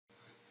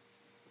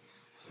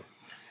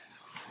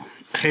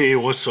Hey,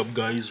 what's up,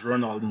 guys?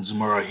 Ronald and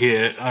Zumara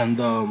here, and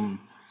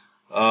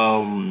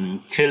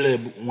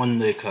Caleb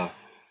Waneka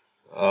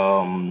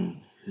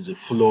is a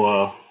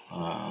follower.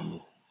 I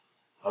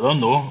don't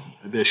know,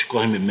 maybe I should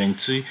call him a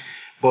mentee,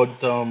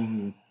 but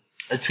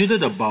I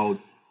tweeted about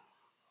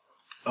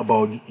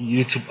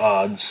YouTube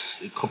ads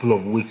a couple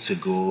of weeks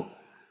ago,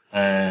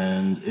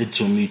 and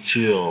Etomi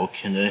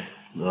Okene,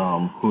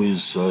 who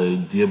is a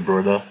dear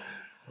brother,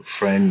 a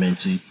friend,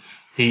 mentee,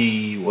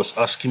 he was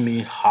asking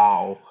me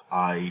how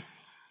I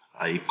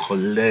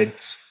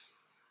collect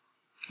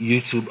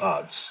YouTube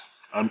ads.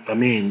 I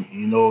mean,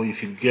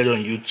 if you get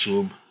on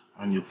YouTube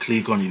and you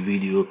click on a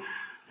video,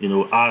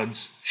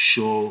 ads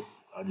show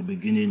at the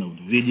beginning of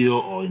the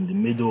video or in the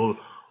middle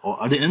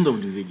or at the end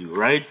of the video,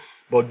 right?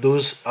 But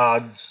those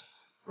ads,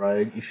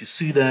 right, if you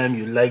see them,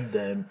 you like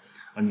them,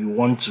 and you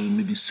want to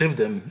maybe save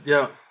them, they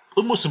are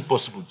almost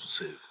impossible to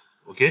save,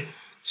 okay?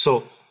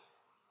 So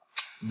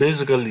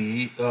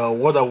basically,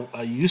 what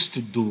I used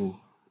to do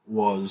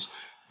was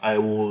I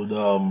would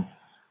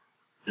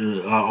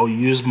I'll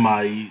use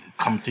my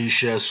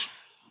Camtasia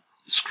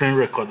screen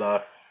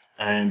recorder,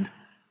 and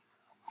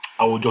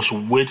I will just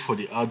wait for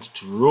the ad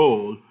to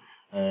roll,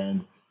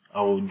 and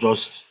I will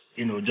just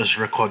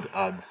record the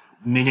ad,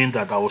 meaning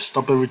that I will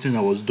stop everything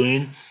I was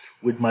doing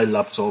with my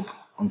laptop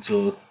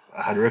until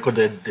I had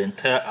recorded the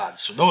entire ad.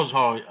 So that was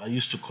how I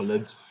used to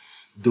collect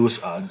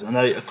those ads, and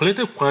I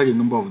collected quite a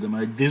number of them.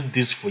 I did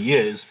this for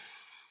years,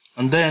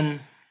 and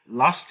then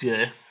last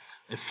year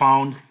I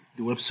found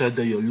the website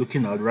that you're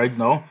looking at right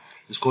now.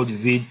 It's called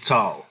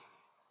VidTao.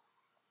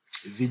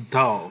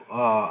 VidTao.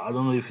 I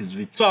don't know if it's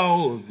VidTao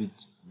or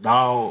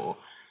VidTao or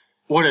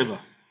whatever.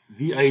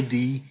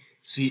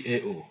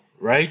 VidTao,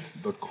 right?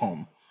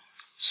 .com.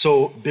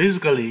 So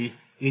basically,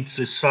 it's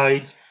a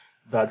site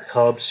that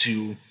helps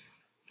you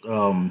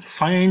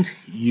find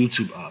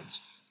YouTube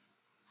ads.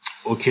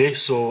 Okay,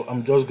 so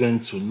I'm just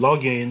going to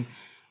log in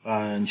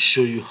and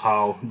show you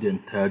how the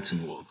entire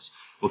thing works.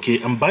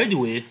 Okay, and by the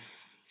way,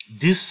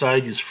 this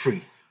site is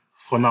free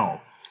for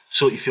now.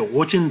 So if you're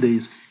watching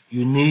this,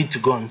 you need to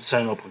go and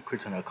sign up and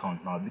create an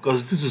account now,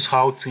 because this is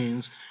how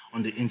things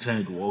on the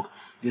internet work.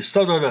 They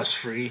start out as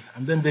free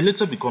and then they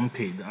later become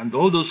paid. And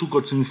all those who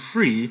got in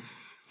free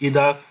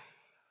either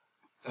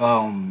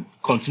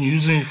continue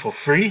using it for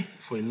free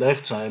for a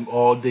lifetime,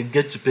 or they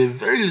get to pay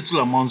very little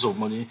amounts of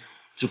money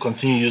to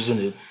continue using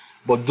it.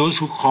 But those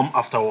who come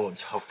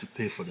afterwards have to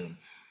pay for them.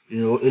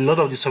 A lot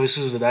of the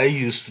services that I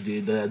use today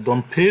that I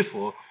don't pay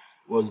for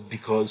was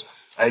because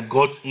I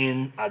got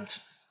in at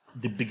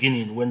the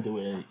beginning when they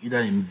were either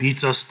in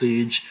beta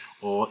stage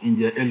or in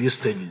their early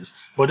stages.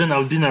 But then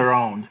I've been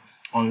around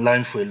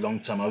online for a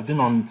long time. I've been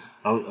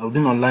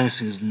online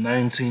since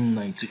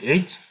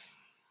 1998,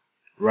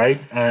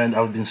 right? And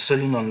I've been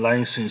selling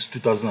online since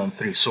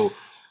 2003. So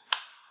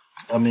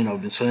I mean,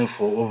 I've been selling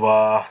for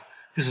over,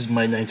 this is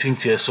my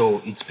 19th year,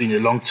 so it's been a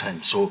long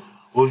time. So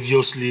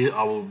obviously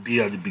I will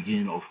be at the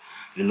beginning of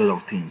a lot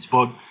of things.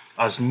 But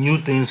as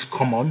new things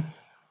come on,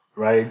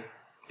 right,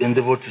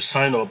 endeavor to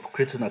sign up,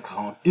 create an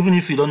account. Even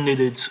if you don't need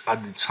it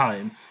at the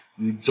time,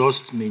 you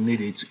just may need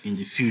it in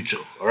the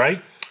future. All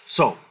right.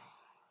 So,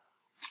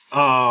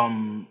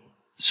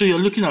 so you're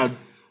looking at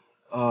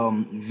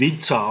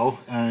VidTao,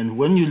 and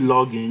when you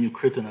log in, you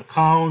create an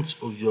account.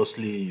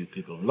 Obviously, you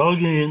click on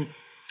login,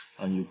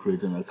 and you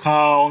create an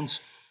account,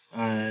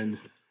 and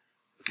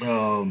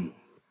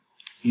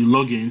you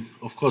log in.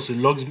 Of course, it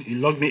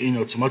logged me in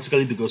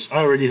automatically because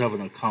I already have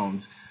an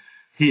account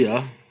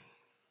here.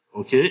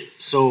 Okay,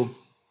 so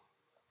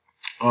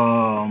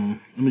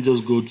let me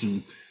just go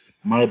to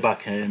my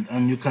backend,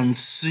 and you can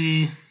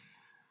see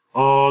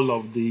all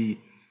of the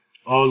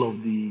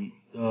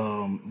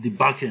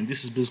backend.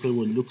 This is basically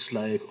what it looks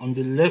like. On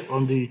the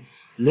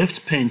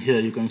left pane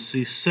here, you can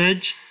see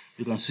search,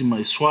 you can see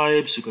my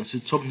swipes, you can see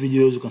top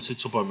videos, you can see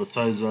top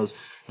advertisers,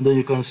 and then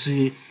you can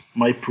see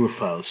my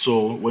profile.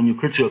 So when you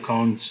create your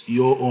account,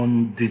 your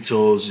own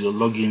details, your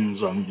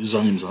logins and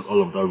usernames and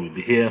all of that will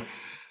be here.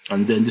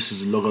 And then this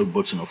is the logout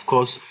button, of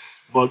course.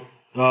 But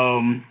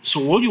so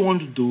what you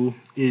want to do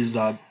is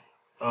that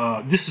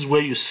this is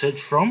where you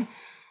search from.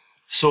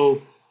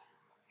 So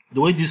the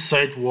way this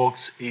site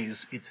works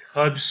is it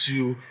helps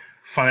you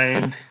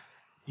find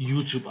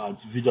YouTube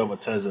ads, video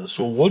advertisers.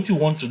 So what you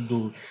want to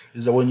do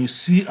is that when you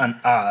see an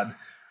ad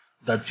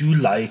that you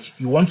like,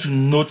 you want to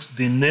note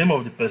the name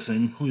of the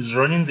person who is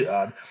running the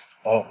ad,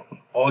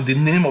 or the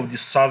name of the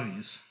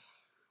service,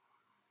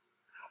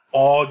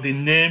 or the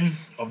name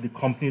of the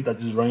company that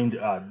is running the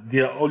ad.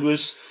 They are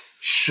always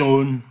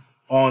shown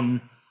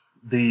on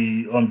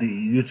the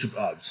YouTube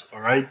ads. All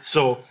right.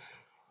 So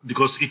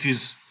because it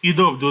is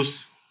either of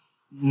those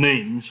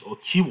names or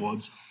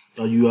keywords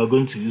that you are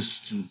going to use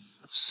to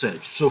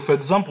search. So for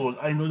example,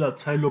 I know that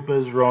Tai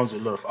Lopez runs a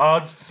lot of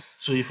ads.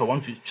 So if I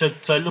want to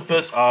check Tai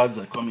Lopez ads,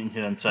 I come in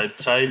here and type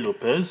Tai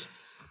Lopez,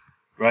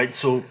 right?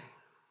 So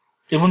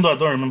even though I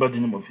don't remember the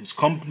name of his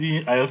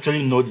company, I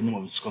actually know the name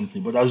of his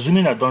company. But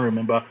assuming I don't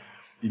remember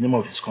the name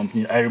of his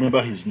company, I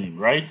remember his name,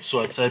 right? So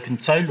I type in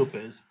Tai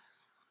Lopez,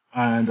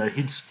 and I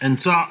hit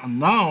enter, and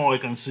now I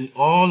can see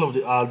all of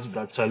the ads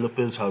that Tai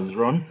Lopez has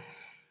run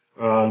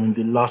in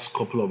the last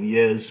couple of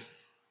years.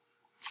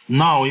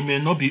 Now it may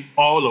not be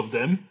all of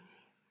them,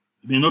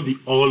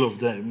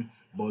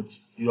 but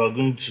you are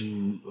going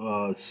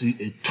to see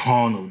a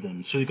ton of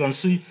them. So you can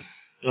see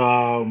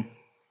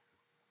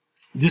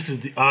this is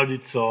the ad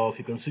itself.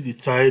 You can see the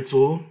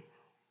title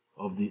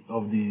of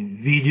the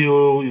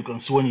video. You can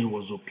see when it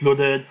was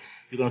uploaded.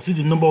 You can see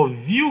the number of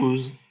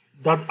views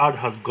that ad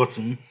has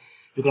gotten.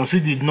 You can see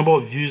the number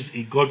of views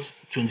it got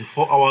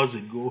 24 hours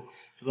ago.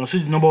 You can see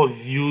the number of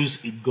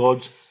views it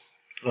got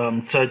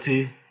in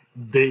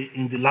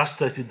the last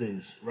 30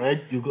 days,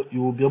 right? You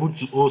will be able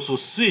to also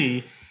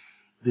see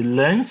the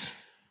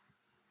length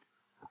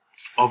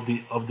of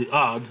the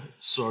ad.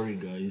 Sorry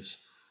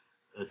guys,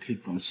 I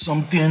clicked on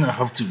something. I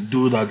have to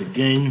do that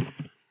again.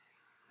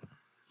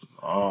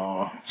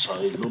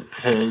 Tai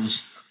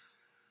Lopez.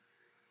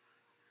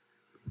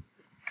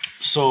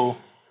 So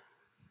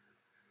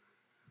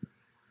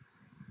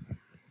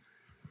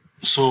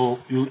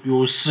you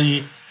will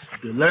see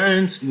the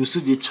length, you will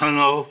see the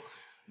channel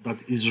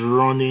that is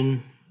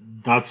running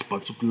that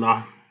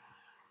particular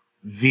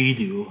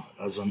video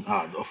as an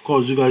ad. Of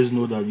course, you guys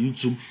know that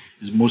YouTube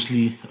is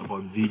mostly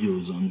about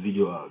videos and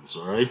video ads,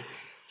 all right?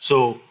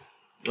 So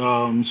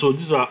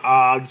these are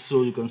ads.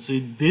 So you can see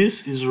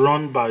this is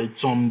run by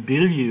Tom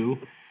Bilyeu.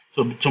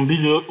 So Tom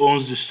Bilyeu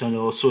owns this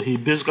channel. So he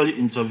basically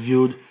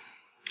interviewed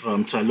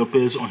Tai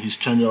Lopez on his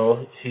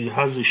channel. He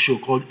has a show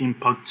called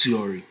Impact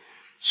Theory.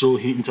 So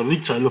he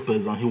interviewed Tai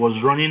Lopez and he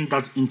was running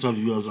that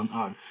interview as an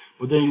ad.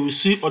 But then you will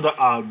see other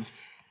ads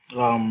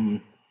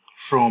from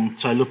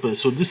Tai Lopez.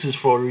 So this is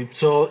for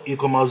Retail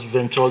E-commerce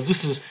Ventures.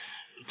 This is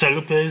Tai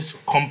Lopez's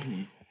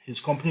company,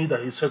 his company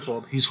that he set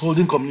up, his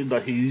holding company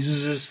that he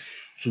uses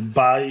to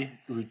buy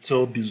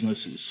retail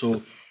businesses.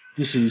 So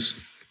this is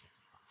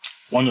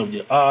one of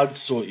the ads.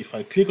 So if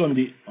I click on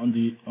the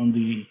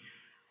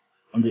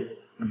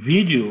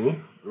video,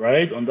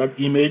 right, on that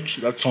image,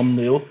 that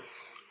thumbnail,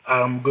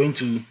 I'm going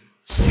to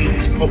see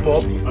this pop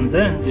up, and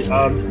then the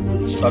ad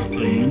will start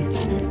playing,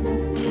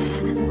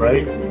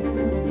 right?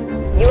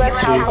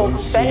 U.S. household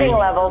spending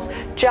levels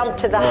jumped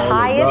to the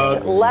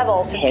highest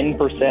levels.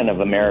 10% of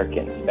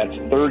Americans, that's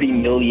 30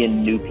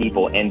 million new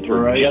people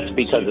entered just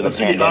because of the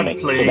pandemic.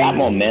 So that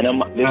momentum,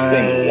 this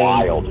thing's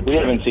wild. We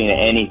haven't seen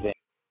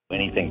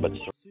anything but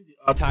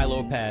Tai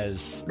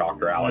Lopez,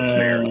 Dr. Alex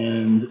Mayer.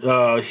 And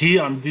he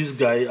and this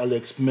guy,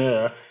 Alex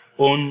Mayer,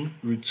 own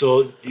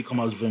Retail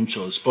E-commerce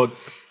Ventures. But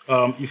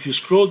if you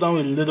scroll down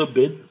a little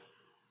bit,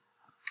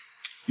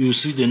 you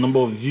see the number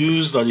of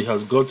views that he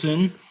has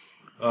gotten.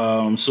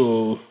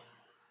 So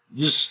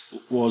this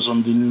was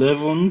on the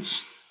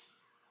 11th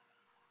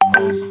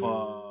of is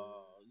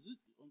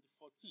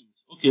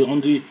it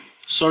on the 14th?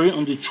 Okay,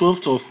 on the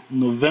 12th of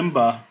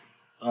November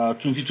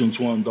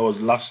 2021. That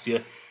was last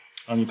year,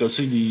 and you can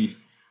see the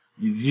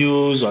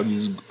views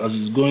as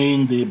it's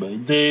going day by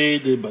day.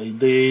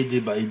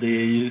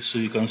 So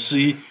you can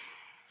see,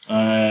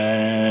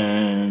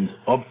 and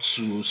up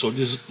to, so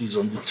this is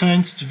on the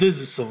 10th. Today is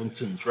the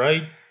 17th,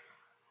 right?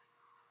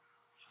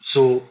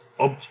 So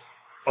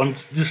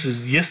this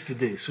is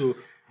yesterday. So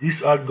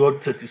this ad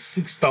got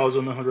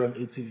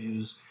 36,180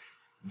 views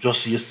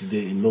just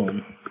yesterday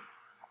alone.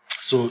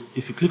 So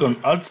if you click on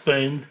ad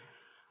spend,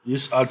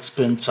 this ad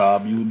spend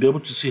tab, you will be able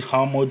to see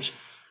how much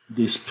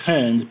they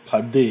spend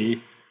per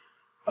day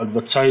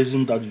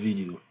advertising that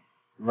video,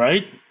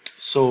 right?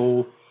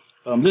 So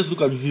let's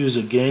look at views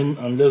again,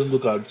 and let's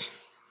look at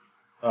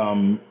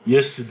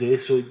yesterday.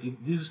 So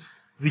this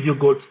video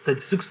got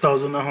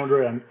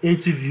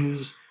 36,980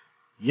 views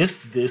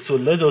yesterday. So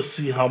let us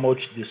see how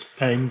much they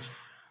spent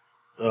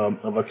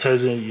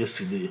advertising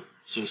yesterday.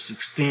 So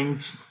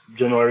 16th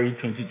January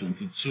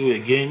 2022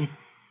 again,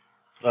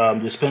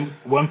 they spent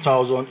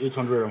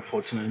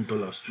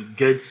 $1,849 to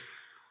get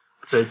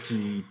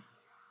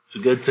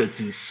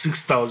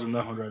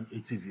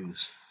 36,980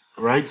 views.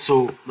 Right?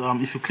 So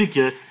if you click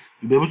here,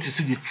 you'll be able to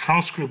see the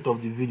transcript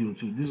of the video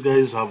too. These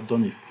guys have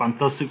done a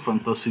fantastic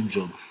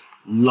job.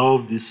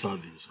 Love this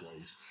service,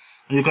 guys.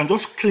 And you can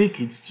just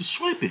click it to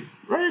swipe it,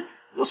 right?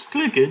 Just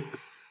click it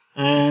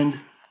and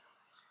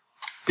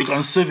you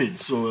can save it.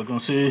 So I can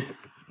say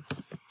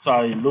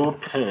Tai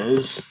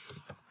Lopez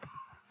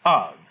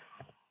ad,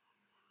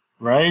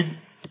 right,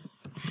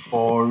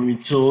 for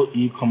Retail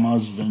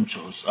E-commerce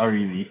Ventures,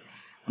 REV,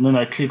 and then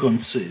I click on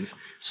save.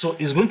 So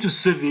it's going to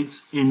save it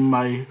in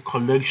my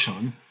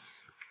collection,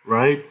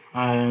 right?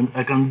 And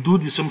I can do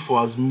the same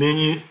for as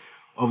many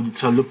of the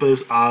Tai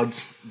Lopez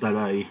ads that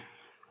I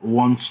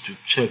want to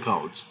check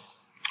out.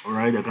 All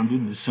right, I can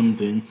do the same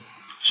thing.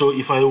 So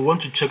if I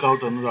want to check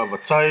out another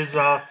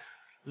advertiser,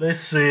 let's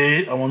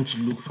say I want to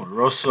look for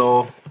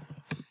Russell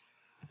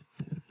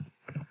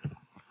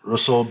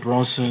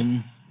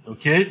Brunson.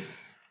 Okay,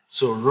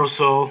 so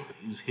Russell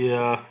is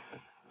here,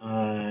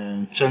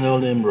 and channel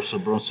name Russell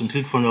Brunson.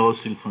 Click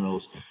funnels.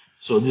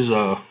 So these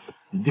are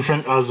the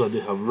different ads that they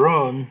have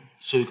run.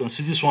 So you can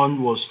see this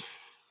one was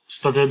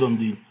started on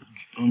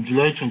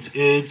July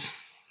 28,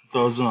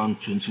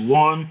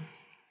 2021.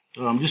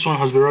 This one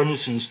has been running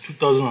since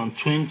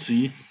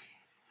 2020,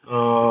 and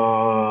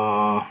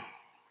on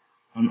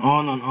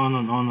and on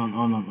and on and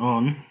on and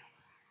on.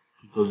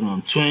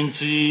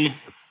 2020.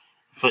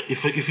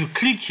 If you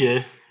click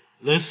here,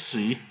 let's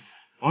see.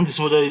 I want to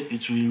see whether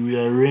it will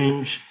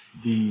rearrange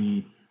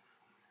the.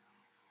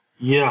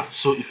 Yeah,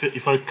 so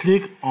if I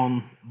click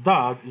on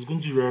that, it's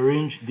going to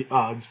rearrange the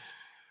ads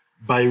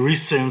by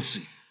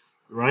recency,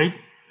 right?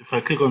 If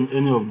I click on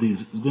any of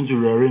these, it's going to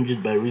rearrange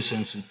it by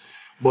recency.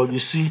 But you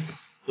see,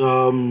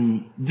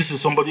 this is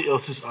somebody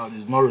else's ad.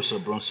 It's not Russell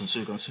Brunson, so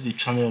you can see the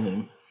channel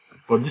name.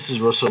 But this is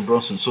Russell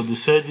Brunson. So they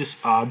said this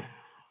ad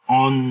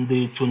on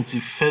the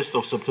 21st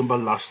of September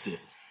last year.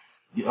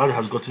 The ad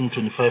has gotten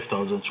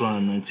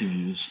 25,290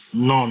 views.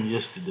 None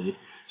yesterday.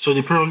 So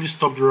they probably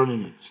stopped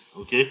running it.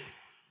 Okay.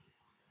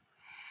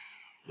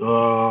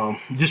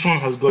 This one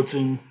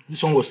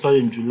was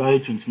started in July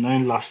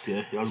 29 last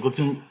year. It has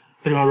gotten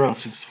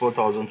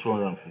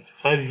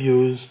 364,255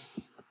 views.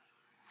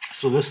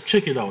 So let's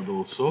check it out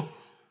also.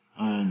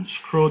 And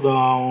scroll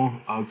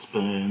down, ad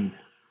spend.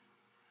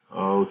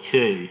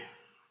 Okay.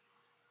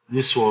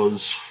 This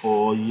was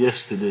for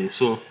yesterday.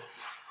 So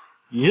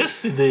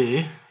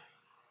yesterday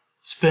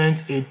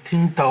spent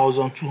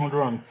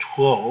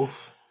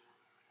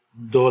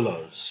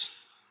 $18,212.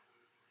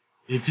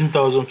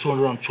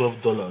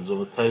 $18,212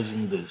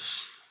 advertising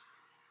this.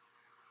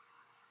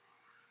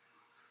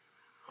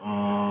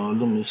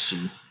 Let me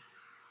see.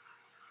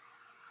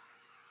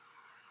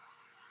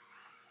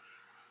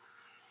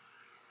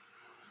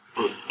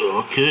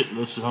 Okay,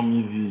 let's see how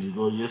many views it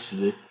got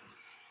yesterday.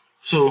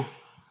 So,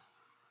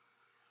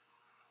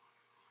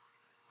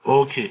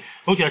 okay,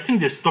 I think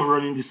they stopped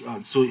running this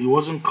ad, so it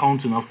wasn't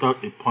counting after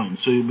a point.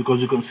 So,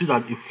 because you can see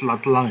that it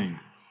flatlined,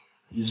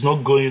 it's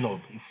not going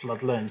up, it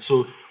flatlined.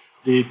 So,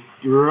 they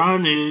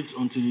ran it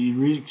until it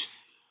reached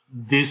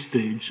this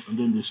stage, and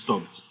then they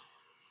stopped.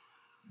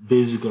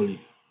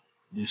 Basically,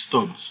 they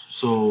stopped.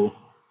 So,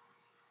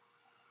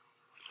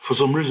 for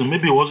some reason,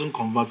 maybe it wasn't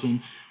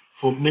converting.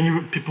 For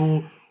many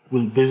people,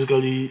 will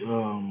basically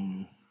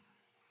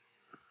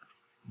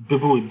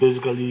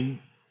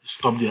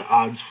stop their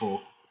ads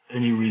for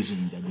any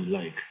reason that they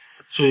like.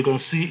 So you can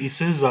see it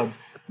says that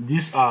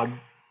this ad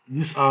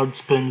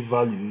spend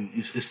value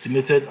is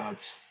estimated at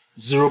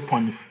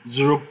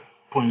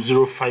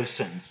 0.05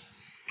 cents.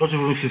 Not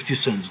even 50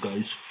 cents,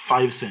 guys,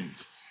 5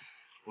 cents.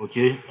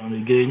 Okay, and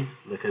again,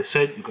 like I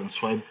said, you can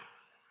swipe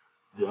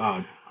the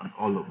ad and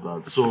all of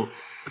that. So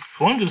if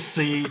you want to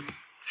see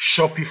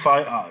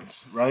Shopify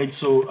ads, right?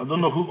 So I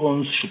don't know who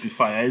owns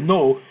Shopify. I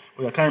know,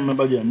 but I can't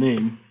remember their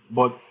name.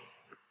 But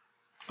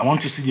I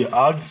want to see their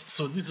ads.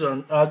 So this is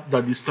an ad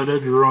that they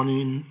started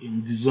running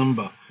in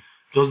December,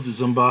 just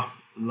December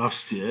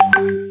last year,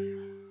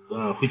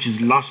 which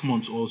is last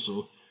month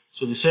also.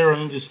 So they started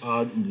running this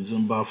ad in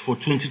December for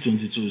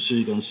 2022. So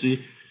you can see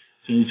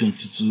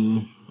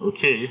 2022.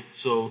 Okay,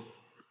 so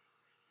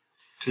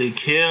click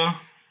here.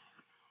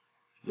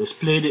 Let's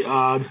play the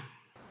ad.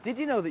 Did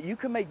you know that you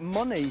can make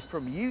money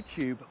from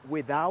YouTube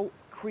without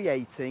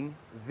creating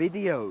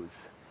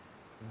videos?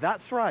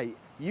 That's right.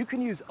 You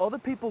can use other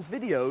people's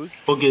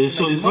videos. Okay,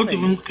 so it's not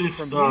even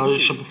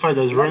Shopify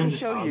that's running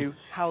this ad.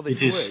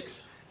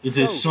 It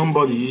is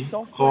somebody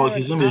called,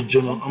 his name is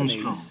General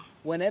Armstrong.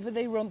 Whenever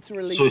they want to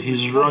release so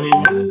he's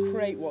running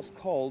create what's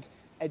called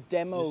a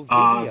demo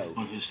video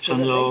on his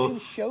channel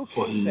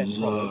for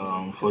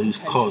his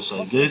course,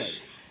 I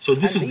guess. So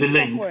this is the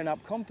link.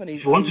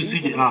 If you want to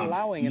see the ad,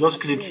 you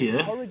just click here.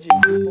 Up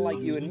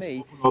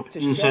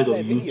inside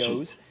of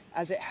YouTube,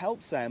 as it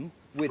helps them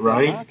with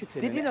right?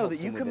 Did you know that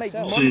you can make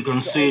money? So you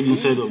can see it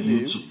inside of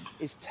YouTube.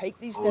 Is take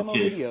these demo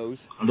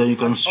videos and then you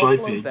can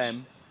swipe it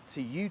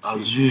to YouTube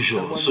as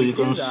usual. So you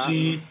can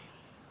see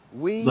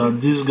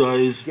that these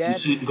guys,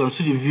 you can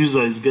see the views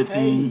that is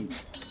getting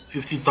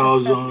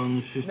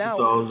 50,000,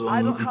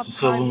 50,000,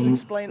 87.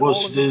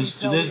 What's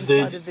today's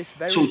date?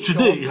 So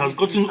today it has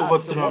gotten over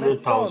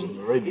 300,000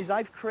 already.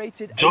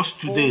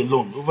 Just today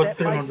alone, over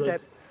 300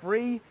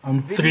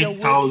 and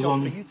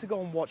 3,000.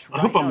 I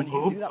hope I'm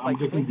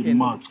getting the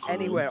math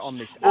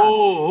correct.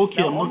 Oh,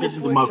 okay, I'm not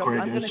getting the math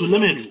correct. So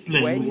let me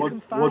explain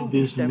what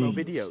this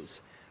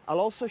means. I'll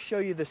also show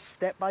you the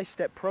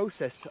step-by-step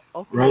process to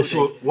upload. Right,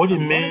 so what it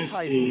means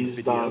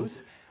is that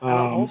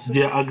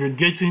they are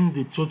aggregating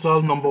the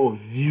total number of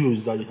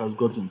views that it has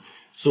gotten.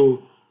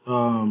 So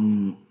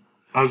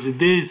as the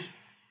days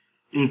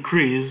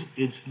increase,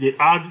 they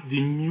add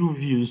the new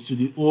views to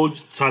the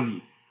old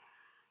tally,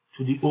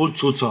 to the old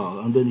total,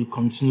 and then it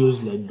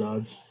continues like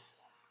that.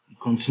 It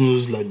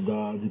continues like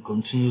that. It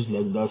continues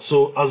like that.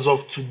 So as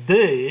of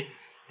today,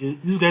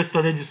 this guy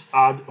started this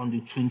ad on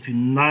the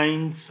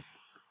 29th.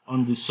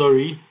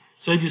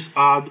 Started this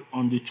ad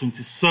on the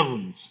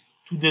 27th,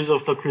 2 days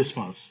after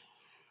Christmas.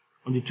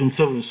 On the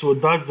 27th, so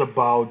that's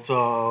about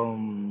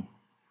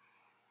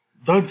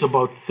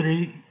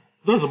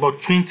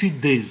 20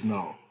 days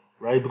now,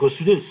 right? Because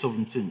today is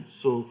 17th,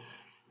 so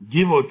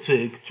give or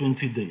take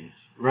 20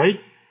 days,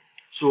 right?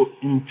 So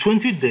in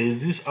 20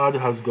 days, this ad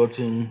has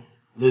gotten,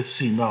 let's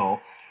see now,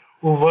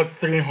 over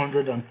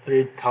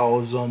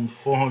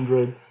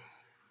 303,400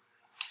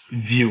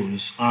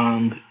 views,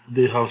 and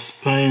they have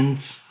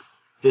spent,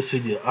 let's say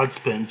the ad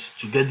spent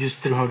to get these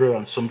 300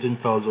 and something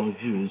thousand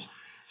views.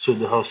 So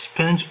they have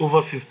spent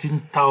over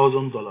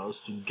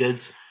 $15,000 to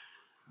get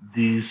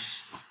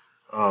these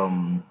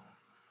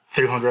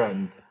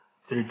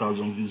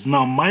 303,000 views.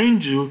 Now,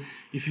 mind you,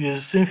 if you're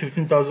saying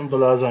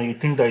 $15,000 and you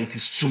think that it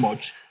is too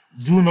much,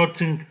 do not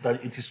think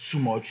that it is too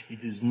much.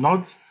 It is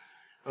not.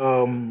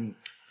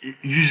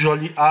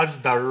 Usually ads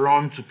that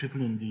run to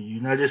people in the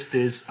United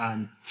States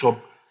and top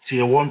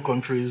tier 1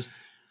 countries.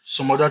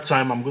 Some other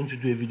time I'm going to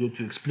do a video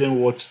to explain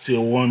what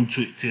tier 1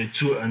 to tier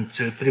 2 and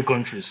tier 3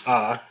 countries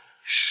are,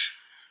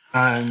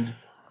 and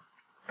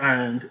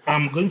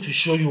I'm going to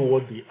show you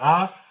what they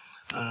are,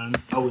 and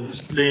I will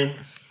explain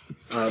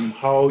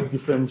how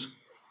different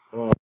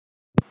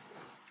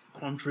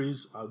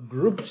countries are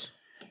grouped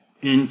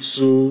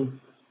into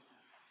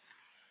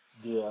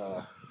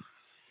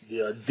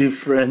their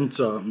different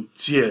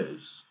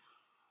tiers.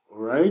 All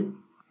right,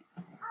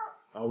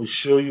 I will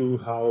show you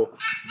how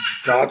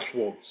that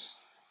works.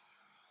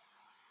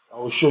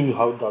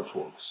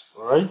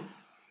 All right.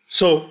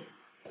 So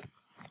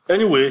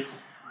anyway,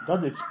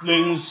 that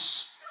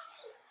explains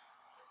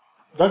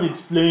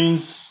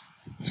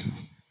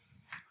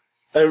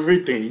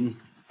everything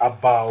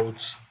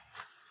about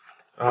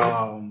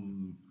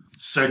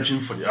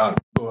searching for the ad.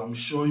 So I'm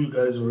sure you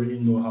guys already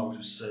know how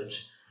to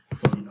search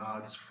for the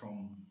ads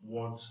from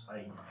what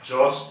I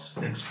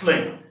just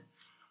explained.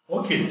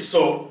 Okay,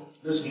 so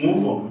let's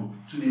move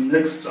on to the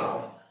next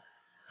tab,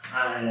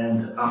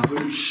 and I'm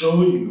going to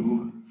show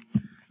you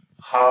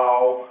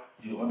how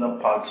the other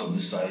parts of the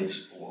site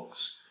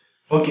works.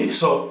 Okay,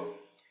 so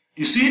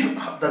you see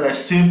that I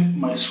saved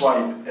my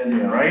swipe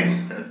earlier, right?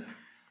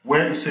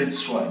 Where it said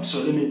swipe.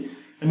 So let me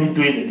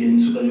do it again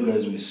so that you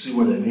guys will see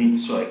what I mean.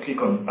 So I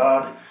click on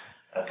add,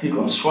 I click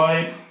on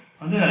swipe,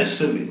 and then I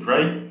save it,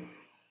 right?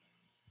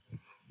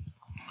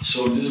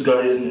 So this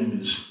guy's name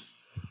is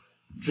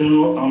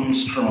General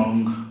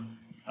Armstrong,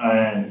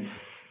 and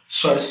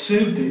so I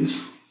save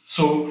this.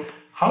 So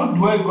how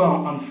do I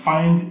go and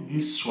find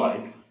this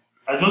swipe?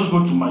 I just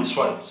go to my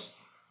swipes,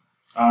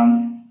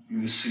 and you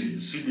will see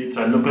the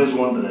Tai Lopez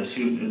one that I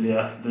saved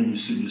earlier, then you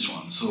see this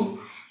one. So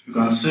you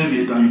can save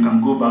it and you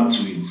can go back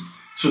to it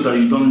so that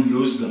you don't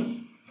lose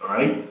them. All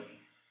right,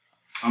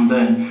 and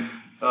then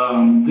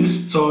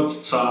this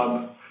third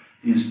tab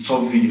is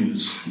top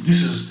videos.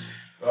 This is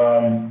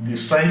the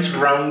site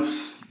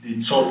ranks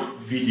the top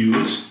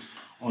videos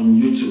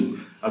on YouTube.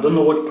 I don't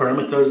know what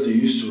parameters they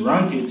use to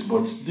rank it,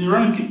 but they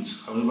rank it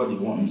however they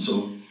want.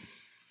 So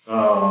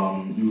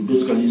you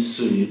basically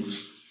see it.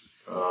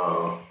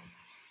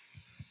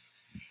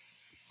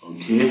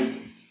 Okay,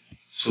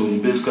 so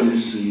you basically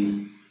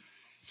see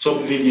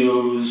top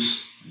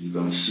videos. You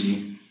can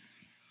see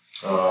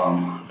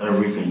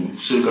everything.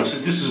 So you can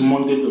see this is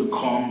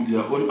Monday.com.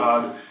 Their own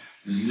ad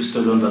is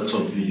listed under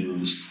top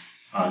videos,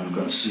 and you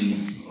can see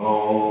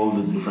all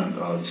the different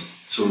ads.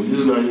 So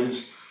this guy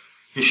is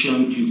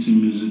Asian Cutie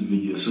music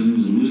video. So this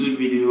is a music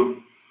video,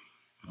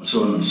 and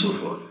so on and so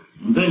forth.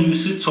 And then you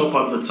see top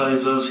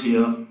advertisers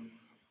here.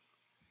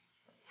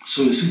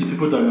 So you see the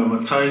people that are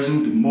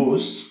advertising the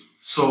most.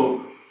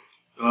 So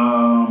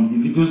the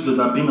videos that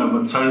are being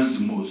advertised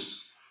the most,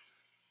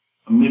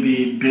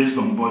 maybe based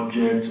on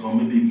budget or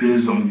maybe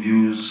based on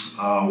views,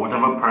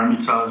 whatever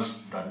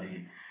parameters that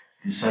they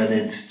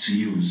decided to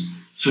use.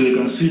 So you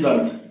can see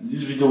that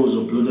this video was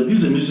uploaded. This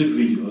is a music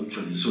video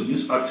actually. So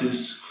this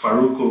artist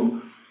Faruko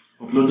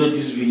uploaded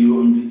this video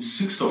on the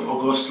 6th of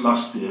August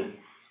last year.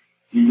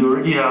 It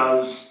already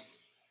has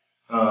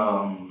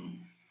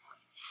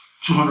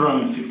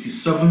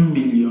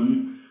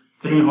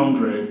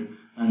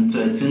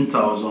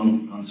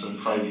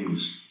 257,313,075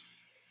 views.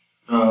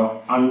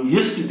 And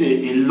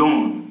yesterday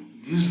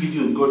alone, this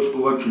video got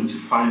over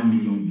 25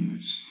 million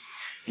views.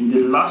 In the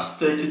last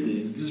 30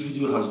 days, this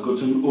video has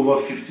gotten over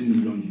 50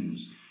 million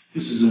views.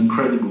 This is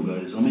incredible,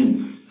 guys. I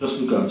mean, just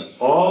look at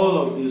all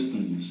of these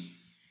things.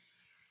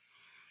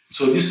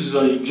 So this is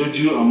a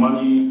Giorgio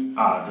Armani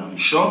ad, I'm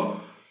sure.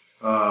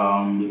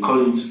 They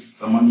call it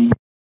Armani.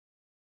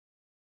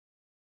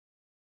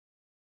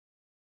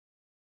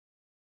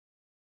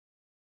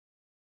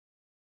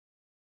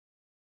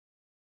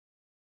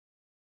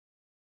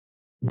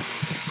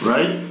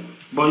 Right?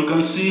 But you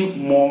can see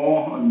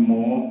more and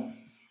more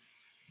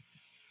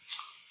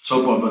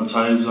top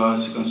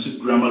advertisers. You can see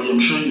Grammarly. I'm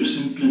sure you've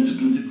seen plenty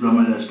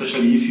Grammarly,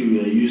 especially if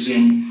you are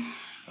using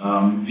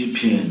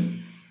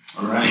VPN.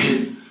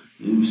 Alright?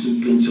 You've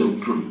seen plenty of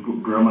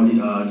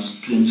Grammarly ads,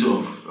 plenty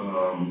of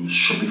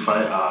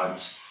Shopify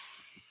ads,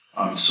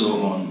 and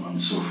so on and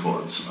so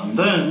forth. And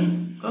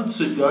then that's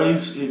it,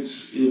 guys.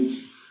 It's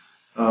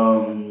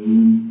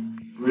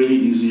really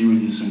easy,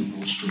 really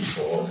simple,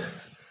 straightforward.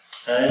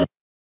 And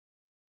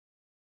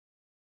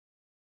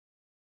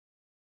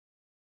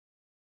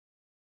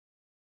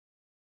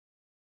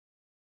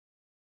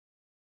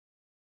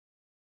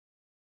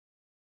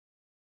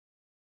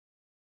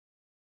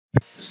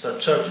start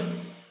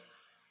charging.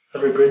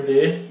 Have a great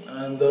day,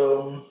 and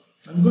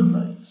and good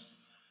night.